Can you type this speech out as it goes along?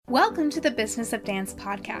Welcome to the Business of Dance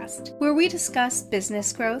podcast, where we discuss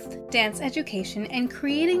business growth, dance education, and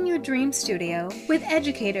creating your dream studio with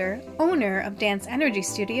educator, owner of Dance Energy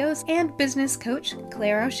Studios, and business coach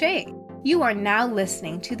Claire O'Shea. You are now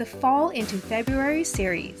listening to the Fall into February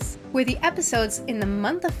series, where the episodes in the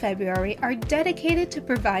month of February are dedicated to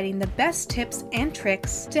providing the best tips and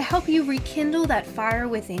tricks to help you rekindle that fire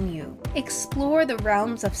within you, explore the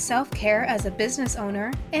realms of self-care as a business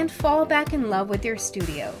owner, and fall back in love with your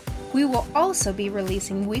studio. We will also be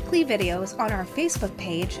releasing weekly videos on our Facebook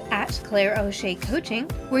page at Claire O'Shea Coaching,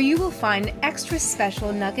 where you will find extra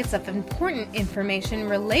special nuggets of important information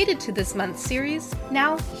related to this month's series.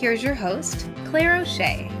 Now, here's your host, Claire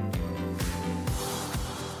O'Shea.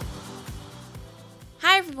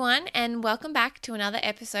 Hi everyone, and welcome back to another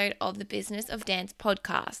episode of the Business of Dance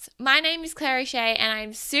podcast. My name is Claire O'Shea, and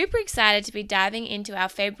I'm super excited to be diving into our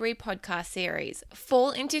February podcast series,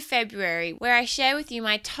 Fall into February, where I share with you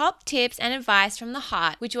my top tips and advice from the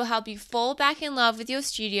heart, which will help you fall back in love with your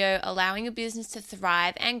studio, allowing your business to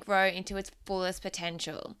thrive and grow into its fullest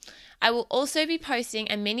potential. I will also be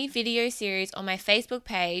posting a mini video series on my Facebook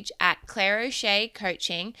page at Claire O'Shea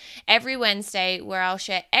Coaching every Wednesday, where I'll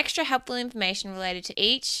share extra helpful information related to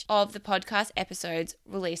each of the podcast episodes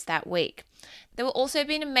released that week. There will also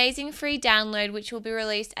be an amazing free download which will be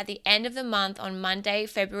released at the end of the month on Monday,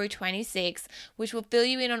 February 26th, which will fill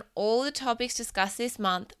you in on all the topics discussed this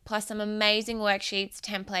month, plus some amazing worksheets,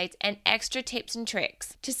 templates, and extra tips and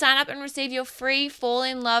tricks. To sign up and receive your free Fall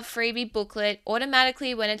in Love freebie booklet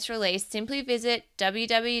automatically when it's released, simply visit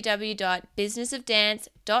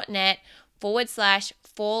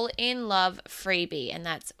www.businessofdance.net/Fall in Love freebie, and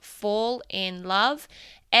that's Fall in Love,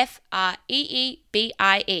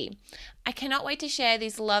 FREEBIE. I cannot wait to share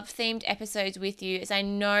these love-themed episodes with you, as I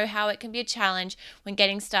know how it can be a challenge when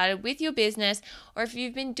getting started with your business, or if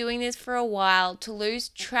you've been doing this for a while, to lose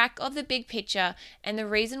track of the big picture and the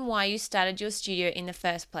reason why you started your studio in the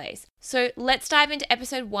first place. So let's dive into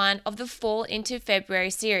episode 1 of the Fall into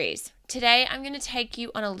February series. Today, I'm going to take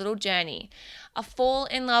you on a little journey, a fall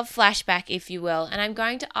in love flashback, if you will, and I'm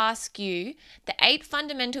going to ask you the 8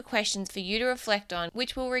 fundamental questions for you to reflect on,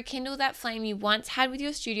 which will rekindle that flame you once had with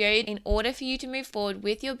your studio in order for you to move forward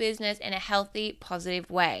with your business in a healthy,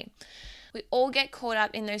 positive way. We all get caught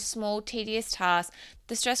up in those small, tedious tasks,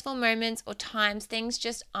 the stressful moments or times things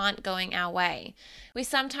just aren't going our way. We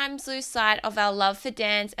sometimes lose sight of our love for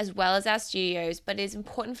dance as well as our studios, but it is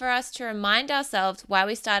important for us to remind ourselves why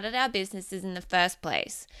we started our businesses in the first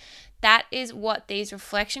place. That is what these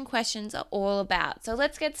reflection questions are all about. So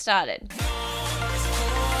let's get started.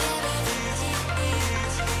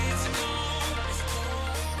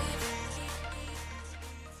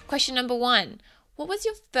 Question number 1. What was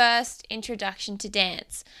your first introduction to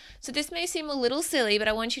dance? So this may seem a little silly, but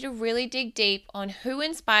I want you to really dig deep on who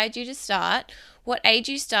inspired you to start, what age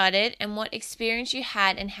you started, and what experience you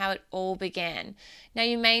had and how it all began. Now,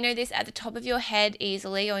 you may know this at the top of your head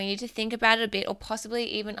easily, or you need to think about it a bit, or possibly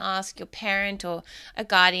even ask your parent or a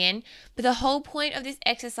guardian. But the whole point of this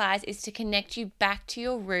exercise is to connect you back to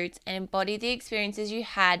your roots and embody the experiences you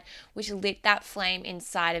had which lit that flame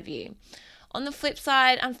inside of you. On the flip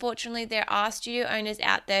side, unfortunately, there are studio owners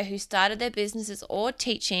out there who started their businesses or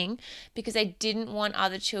teaching because they didn't want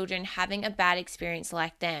other children having a bad experience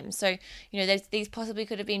like them. So, these possibly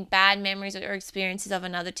could have been bad memories or experiences of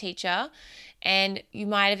another teacher, and you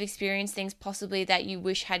might have experienced things possibly that you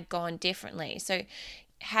wish had gone differently. So,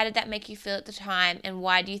 how did that make you feel at the time, and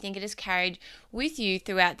why do you think it has carried with you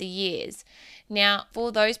throughout the years? Now,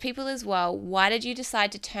 for those people as well, why did you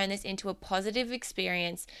decide to turn this into a positive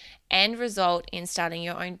experience and result in starting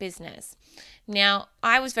your own business? Now,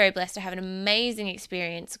 I was very blessed to have an amazing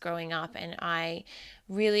experience growing up, and I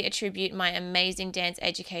really attribute my amazing dance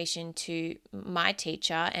education to my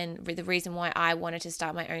teacher, and the reason why I wanted to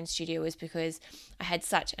start my own studio was because I had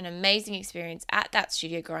such an amazing experience at that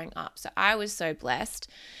studio growing up. So I was so blessed,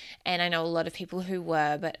 and I know a lot of people who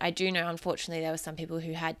were, but I do know unfortunately there were some people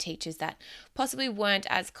who had teachers that possibly weren't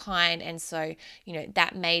as kind, and so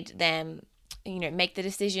that made them make the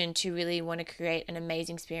decision to really want to create an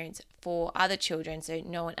amazing experience for other children, so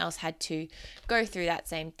no one else had to go through that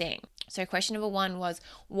same thing. So question number 1 was,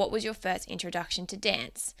 what was your first introduction to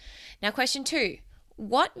dance? Now question 2,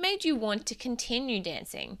 what made you want to continue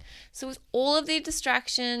dancing? So with all of the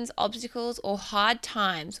distractions, obstacles, or hard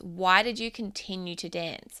times, why did you continue to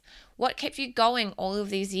dance? What kept you going all of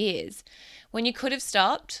these years? When you could have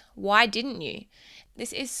stopped, why didn't you?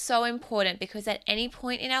 This is so important because at any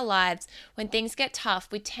point in our lives, when things get tough,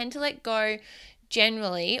 we tend to let go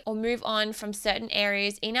generally or move on from certain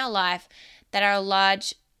areas in our life that are a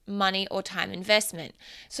large money or time investment.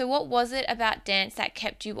 So what was it about dance that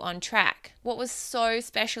kept you on track? What was so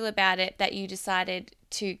special about it that you decided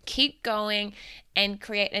to keep going and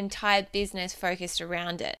create an entire business focused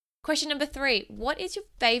around it? Question number 3, what is your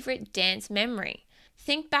favorite dance memory?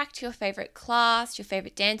 Think back to your favorite class, your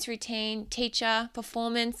favorite dance routine, teacher,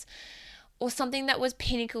 performance, or something that was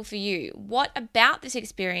pinnacle for you. What about this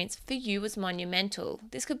experience for you was monumental?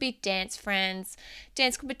 This could be dance friends,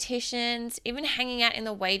 dance competitions, even hanging out in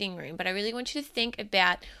the waiting room. But I really want you to think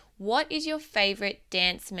about what is your favorite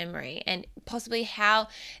dance memory and possibly how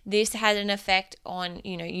this had an effect on,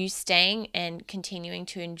 you staying and continuing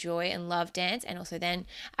to enjoy and love dance, and also then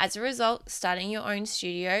as a result starting your own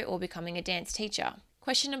studio or becoming a dance teacher.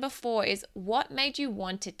 Question number 4 is, what made you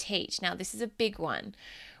want to teach? Now, this is a big one.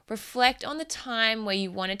 Reflect on the time where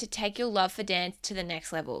you wanted to take your love for dance to the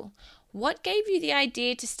next level. What gave you the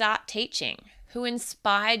idea to start teaching? Who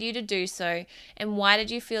inspired you to do so? And why did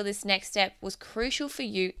you feel this next step was crucial for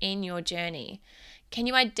you in your journey? Can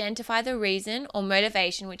you identify the reason or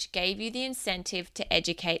motivation which gave you the incentive to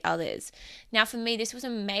educate others? Now, for me, this was a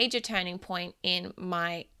major turning point in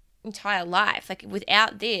my entire life. Like,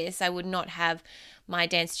 without this, I would not have my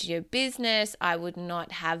dance studio business. I would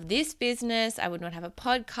not have this business. I would not have a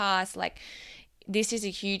podcast. Like, this is a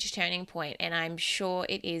huge turning point, and I'm sure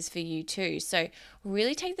it is for you too. So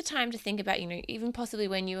really take the time to think about, even possibly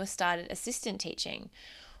when you started assistant teaching,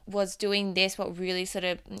 was doing this what really sort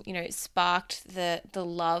of, sparked the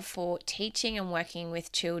love for teaching and working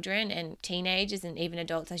with children and teenagers and even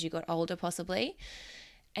adults as you got older possibly?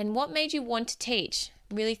 And what made you want to teach?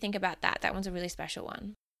 Really think about that. That one's a really special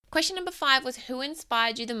one. Question number 5 was, who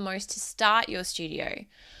inspired you the most to start your studio?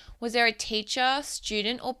 Was there a teacher,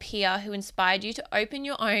 student, or peer who inspired you to open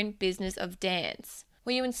your own business of dance?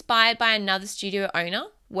 Were you inspired by another studio owner,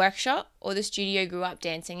 workshop, or the studio you grew up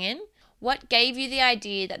dancing in? What gave you the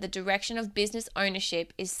idea that the direction of business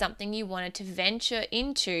ownership is something you wanted to venture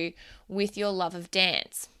into with your love of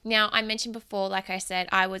dance? Now, I mentioned before, like I said,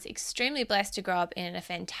 I was extremely blessed to grow up in a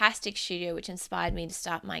fantastic studio, which inspired me to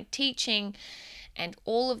start my teaching and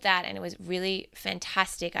all of that, and it was really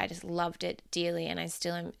fantastic. I just loved it dearly, and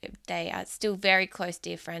they are still very close,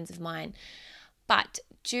 dear friends of mine. But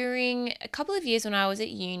during a couple of years when I was at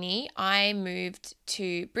uni, I moved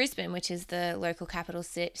to Brisbane, which is the local capital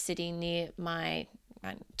city near my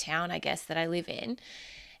town, I guess, that I live in.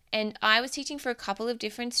 And I was teaching for a couple of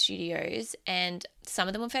different studios, and some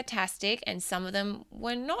of them were fantastic and some of them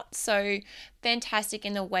were not so fantastic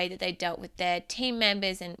in the way that they dealt with their team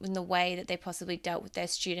members and in the way that they possibly dealt with their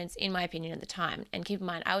students, in my opinion, at the time. And keep in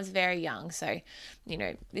mind, I was very young, so,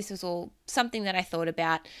 this was all something that I thought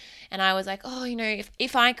about. And I was like,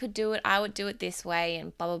 if I could do it, I would do it this way,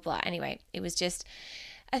 and blah, blah, blah. Anyway, it was just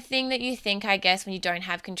a thing that you think, I guess, when you don't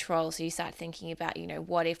have control. So you start thinking about,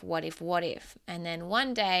 what if? And then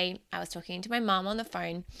one day I was talking to my mom on the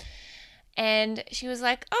phone, and she was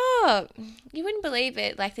like, oh, you wouldn't believe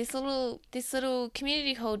it. Like this little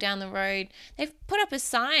community hall down the road, they've put up a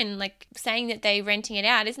sign like saying that they're renting it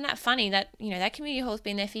out. Isn't that funny that, that community hall's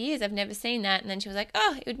been there for years. I've never seen that. And then she was like,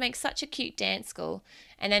 oh, it would make such a cute dance school.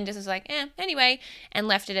 And then just was like, anyway, and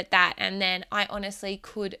left it at that. And then I honestly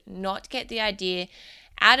could not get the idea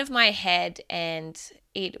out of my head, and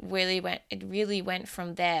it really went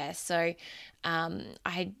from there. So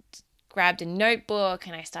I grabbed a notebook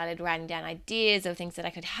and I started writing down ideas of things that I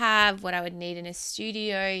could have, what I would need in a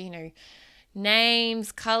studio,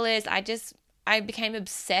 names, colors. I became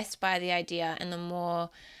obsessed by the idea, and the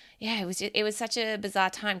more, it was such a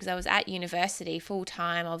bizarre time because I was at university full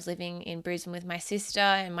time. I was living in Brisbane with my sister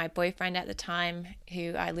and my boyfriend at the time,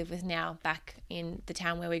 who I live with now, back in the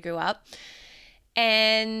town where we grew up.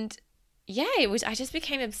 And I just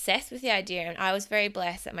became obsessed with the idea, and I was very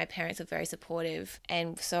blessed that my parents were very supportive.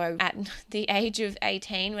 And so at the age of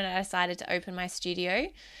 18, when I decided to open my studio,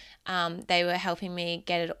 they were helping me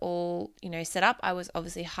get it all, set up. I was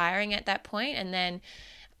obviously hiring at that point, and then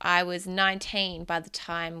I was 19 by the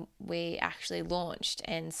time we actually launched.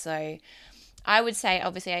 And so I would say,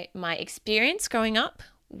 obviously, my experience growing up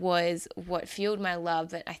was what fueled my love,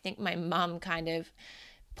 but I think my mum kind of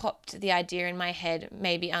popped the idea in my head,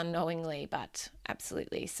 maybe unknowingly, but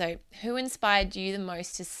absolutely. So who inspired you the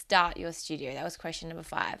most to start your studio? That was question number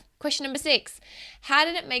 5. Question number 6, how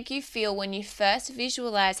did it make you feel when you first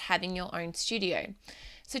visualized having your own studio?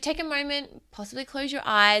 So take a moment, possibly close your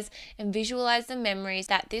eyes, and visualize the memories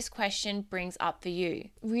that this question brings up for you.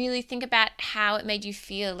 Really think about how it made you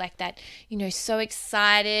feel, like that, so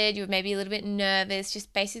excited, you were maybe a little bit nervous,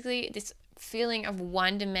 just basically this feeling of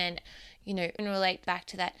wonderment, and relate back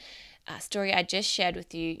to that story I just shared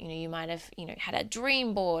with you, you might have, had a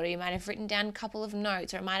dream board, or you might have written down a couple of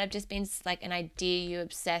notes, or it might have just been like an idea you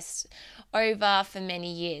obsessed over for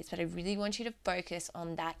many years. But I really want you to focus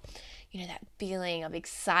on that, that feeling of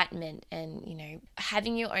excitement and,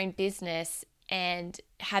 having your own business and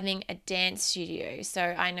having a dance studio. So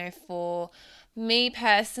I know for me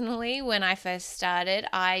personally, when I first started,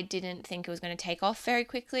 I didn't think it was going to take off very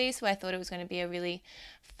quickly. So I thought it was going to be a really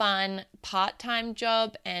fun part-time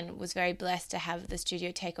job, and was very blessed to have the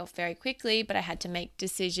studio take off very quickly. But I had to make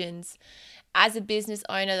decisions as a business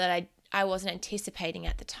owner that I wasn't anticipating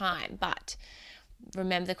at the time. But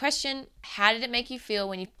remember the question, how did it make you feel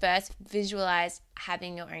when you first visualized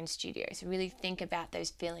having your own studio? So really think about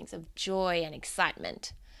those feelings of joy and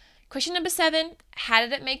excitement. Question number 7, how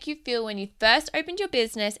did it make you feel when you first opened your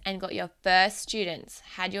business and got your first students,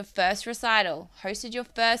 had your first recital, hosted your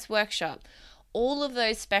first workshop, all of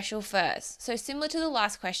those special firsts? So similar to the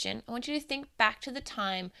last question, I want you to think back to the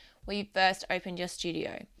time where you first opened your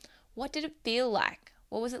studio. What did it feel like?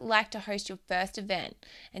 What was it like to host your first event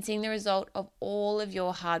and seeing the result of all of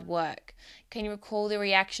your hard work? Can you recall the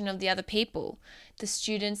reaction of the other people, the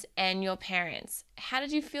students and your parents? How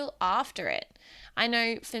did you feel after it? I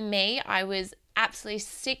know for me, I was absolutely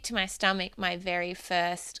sick to my stomach my very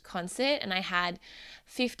first concert, and I had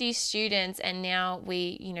 50 students, and now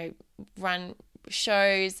we, run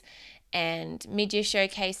shows and mid-year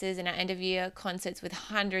showcases and our end-of-year concerts with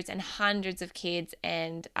hundreds and hundreds of kids,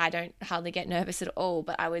 and I don't hardly get nervous at all.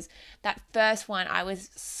 But that first one, I was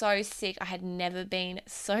so sick. I had never been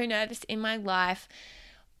so nervous in my life,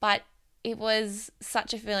 but it was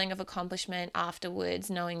such a feeling of accomplishment afterwards,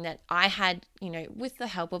 knowing that I had, with the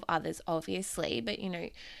help of others, obviously, but,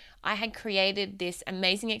 I had created this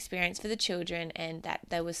amazing experience for the children, and that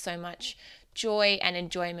there was so much joy and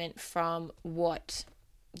enjoyment from what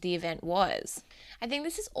the event was. I think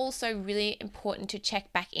this is also really important to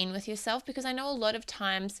check back in with yourself, because I know a lot of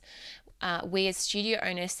times we as studio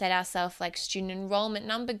owners set ourselves like student enrollment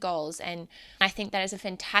number goals, and I think that is a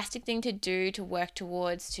fantastic thing to do, to work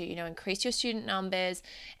towards, to increase your student numbers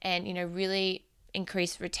and really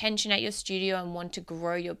increase retention at your studio and want to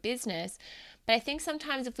grow your business. But I think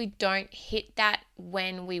sometimes if we don't hit that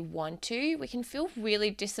when we want to, we can feel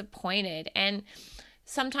really disappointed. And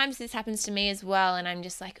sometimes this happens to me as well, and I'm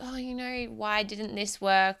just like, oh, why didn't this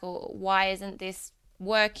work, or why isn't this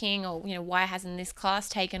working, or why hasn't this class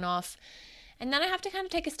taken off? And then I have to kind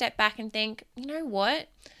of take a step back and think, what?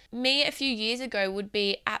 Me a few years ago would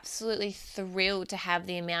be absolutely thrilled to have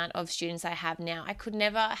the amount of students I have now. I could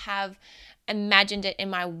never have imagined it in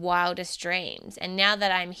my wildest dreams. And now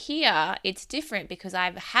that I'm here, it's different because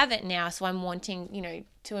I have it now. So I'm wanting,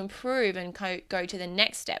 to improve and go to the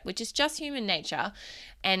next step, which is just human nature.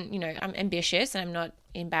 And, I'm ambitious, and I'm not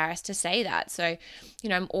embarrassed to say that. So,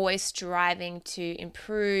 I'm always striving to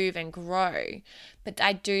improve and grow. But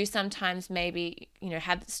I do sometimes maybe,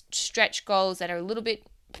 have stretch goals that are a little bit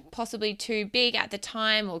possibly too big at the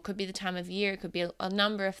time, or it could be the time of year. It could be a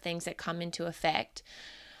number of things that come into effect.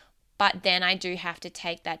 But then I do have to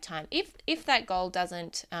take that time. If that goal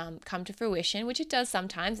doesn't come to fruition, which it does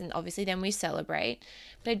sometimes, and obviously then we celebrate,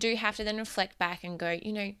 but I do have to then reflect back and go,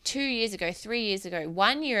 2 years ago, 3 years ago,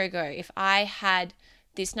 1 year ago, if I had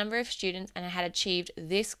this number of students and I had achieved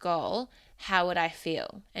this goal, how would I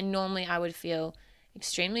feel? And normally I would feel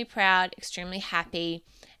extremely proud, extremely happy,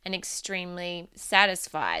 and extremely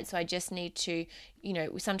satisfied. So I just need to,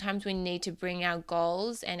 sometimes we need to bring our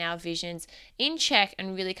goals and our visions in check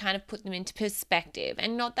and really kind of put them into perspective.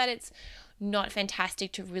 And not that it's not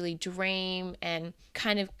fantastic to really dream and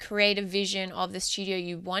kind of create a vision of the studio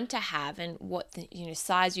you want to have and what the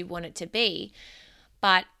size you want it to be.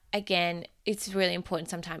 But again, it's really important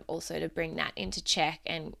sometimes also to bring that into check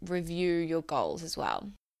and review your goals as well.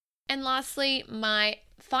 And lastly, my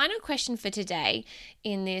final question for today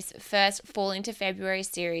in this first Fall into February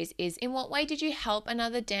series is, in what way did you help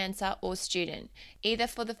another dancer or student, either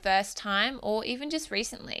for the first time or even just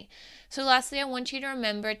recently? So lastly, I want you to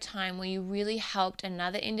remember a time where you really helped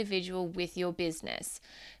another individual with your business.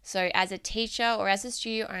 So as a teacher or as a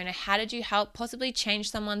studio owner, how did you help possibly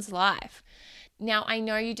change someone's life? Now, I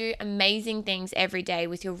know you do amazing things every day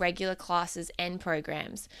with your regular classes and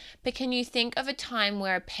programs, but can you think of a time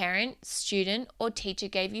where a parent, student, or teacher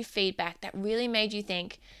gave you feedback that really made you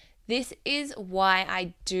think, this is why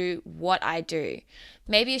I do what I do?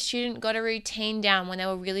 Maybe a student got a routine down when they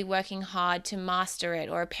were really working hard to master it,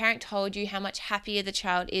 or a parent told you how much happier the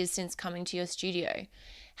child is since coming to your studio.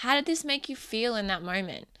 How did this make you feel in that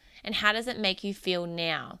moment? And how does it make you feel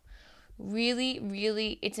now?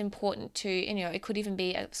 really, it's important to, it could even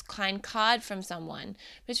be a kind card from someone,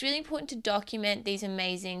 but it's really important to document these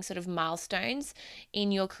amazing sort of milestones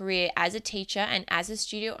in your career as a teacher and as a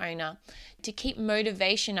studio owner to keep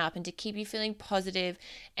motivation up and to keep you feeling positive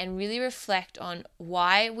and really reflect on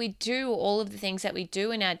why we do all of the things that we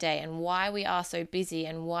do in our day and why we are so busy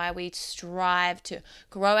and why we strive to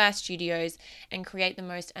grow our studios and create the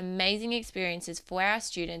most amazing experiences for our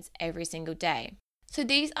students every single day. So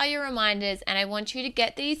these are your reminders, and I want you to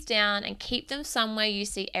get these down and keep them somewhere you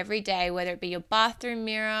see every day, whether it be your bathroom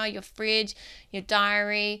mirror, your fridge, your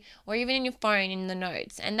diary, or even in your phone in the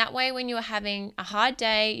notes. And that way, when you're having a hard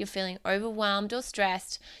day, you're feeling overwhelmed or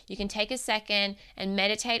stressed, you can take a second and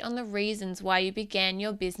meditate on the reasons why you began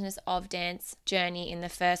your Business of Dance journey in the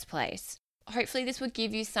first place. Hopefully this will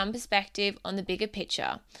give you some perspective on the bigger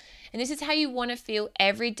picture. And this is how you want to feel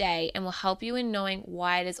every day and will help you in knowing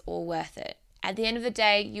why it is all worth it. At the end of the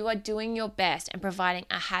day, you are doing your best and providing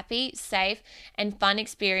a happy, safe, and fun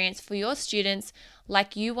experience for your students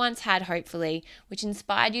like you once had, hopefully, which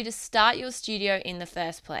inspired you to start your studio in the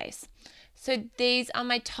first place. So these are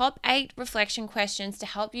my top 8 reflection questions to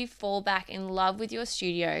help you fall back in love with your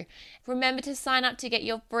studio. Remember to sign up to get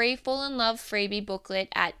your free Fall in Love freebie booklet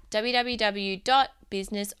at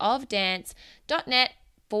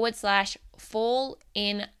www.businessofdance.net/Fall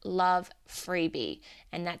in Love freebie,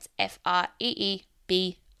 and that's FREEBIE.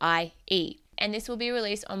 And this will be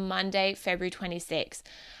released on Monday, February 26th.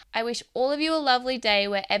 I wish all of you a lovely day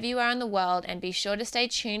wherever you are in the world, and be sure to stay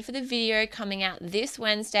tuned for the video coming out this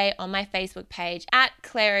Wednesday on my Facebook page at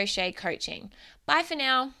Claire O'Shea Coaching. Bye for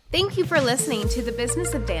now. Thank you for listening to the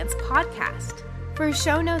Business of Dance podcast. For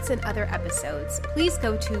show notes and other episodes, please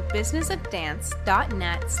go to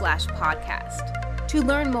businessofdance.net/podcast. To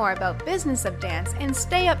learn more about Business of Dance and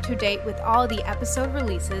stay up to date with all the episode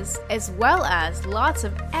releases, as well as lots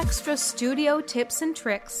of extra studio tips and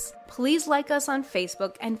tricks, please like us on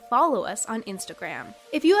Facebook and follow us on Instagram.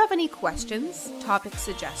 If you have any questions, topic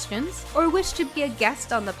suggestions, or wish to be a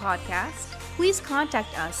guest on the podcast, please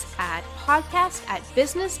contact us at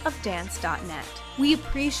podcast@businessofdance.net. We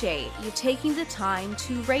appreciate you taking the time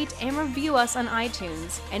to rate and review us on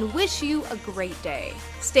iTunes and wish you a great day.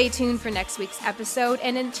 Stay tuned for next week's episode,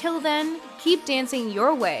 and until then, keep dancing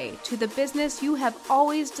your way to the business you have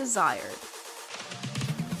always desired.